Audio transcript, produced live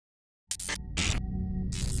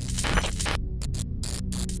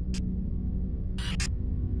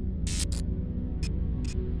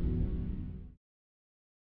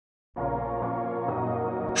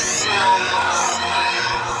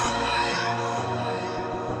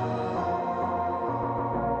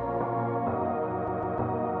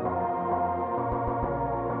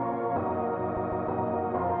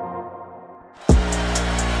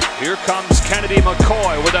Here comes Kennedy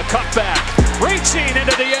McCoy with a cutback, reaching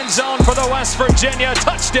into the end zone for the West Virginia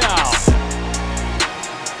touchdown.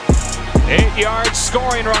 8-yard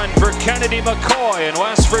scoring run for Kennedy McCoy, and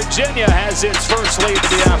West Virginia has its first lead of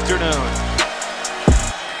the afternoon.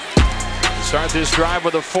 Start this drive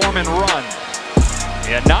with a Foreman run.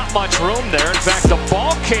 And not much room there. In fact, the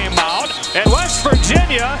ball came out, and West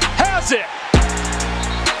Virginia has it.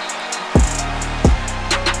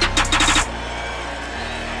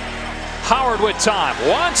 Howard with time,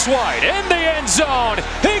 wants White in the end zone.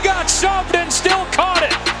 He got shoved and still caught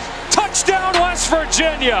it. Touchdown, West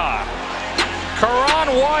Virginia. Karan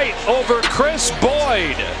White over Chris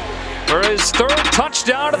Boyd for his third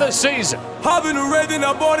touchdown of the season.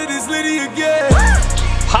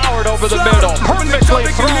 Howard over the middle,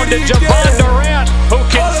 perfectly thrown to Javon Durant, who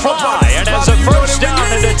can fly and has a first down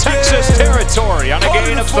into Texas territory on a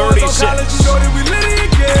gain of 36.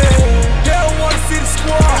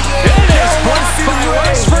 It is blocked by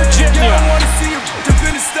West Virginia.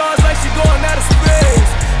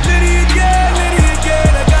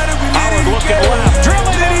 Howard looking left,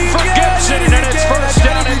 drilling in for Gibson, and it's first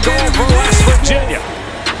down and goal for West Virginia.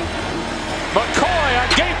 McCoy, a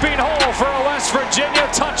gaping hole for a West Virginia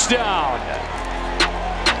touchdown.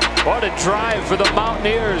 What a drive for the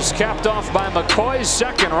Mountaineers, capped off by McCoy's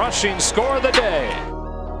second rushing score of the day.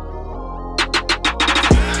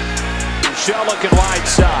 Shell looking wide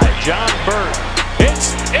side, John Burt.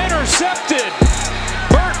 It's intercepted.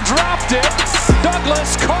 Burt dropped it.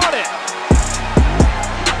 Douglas caught it.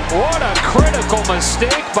 What a critical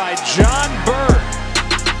mistake by John Burt.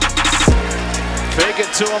 Fake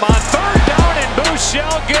it to him on third down, and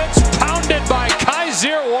Bouchel gets pounded by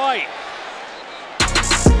Kaiser White.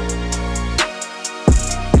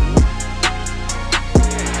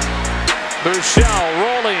 Bouchel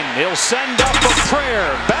rolling, he'll send up a prayer,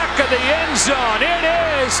 back of the end zone, it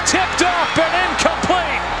is tipped up and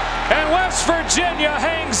incomplete, and West Virginia has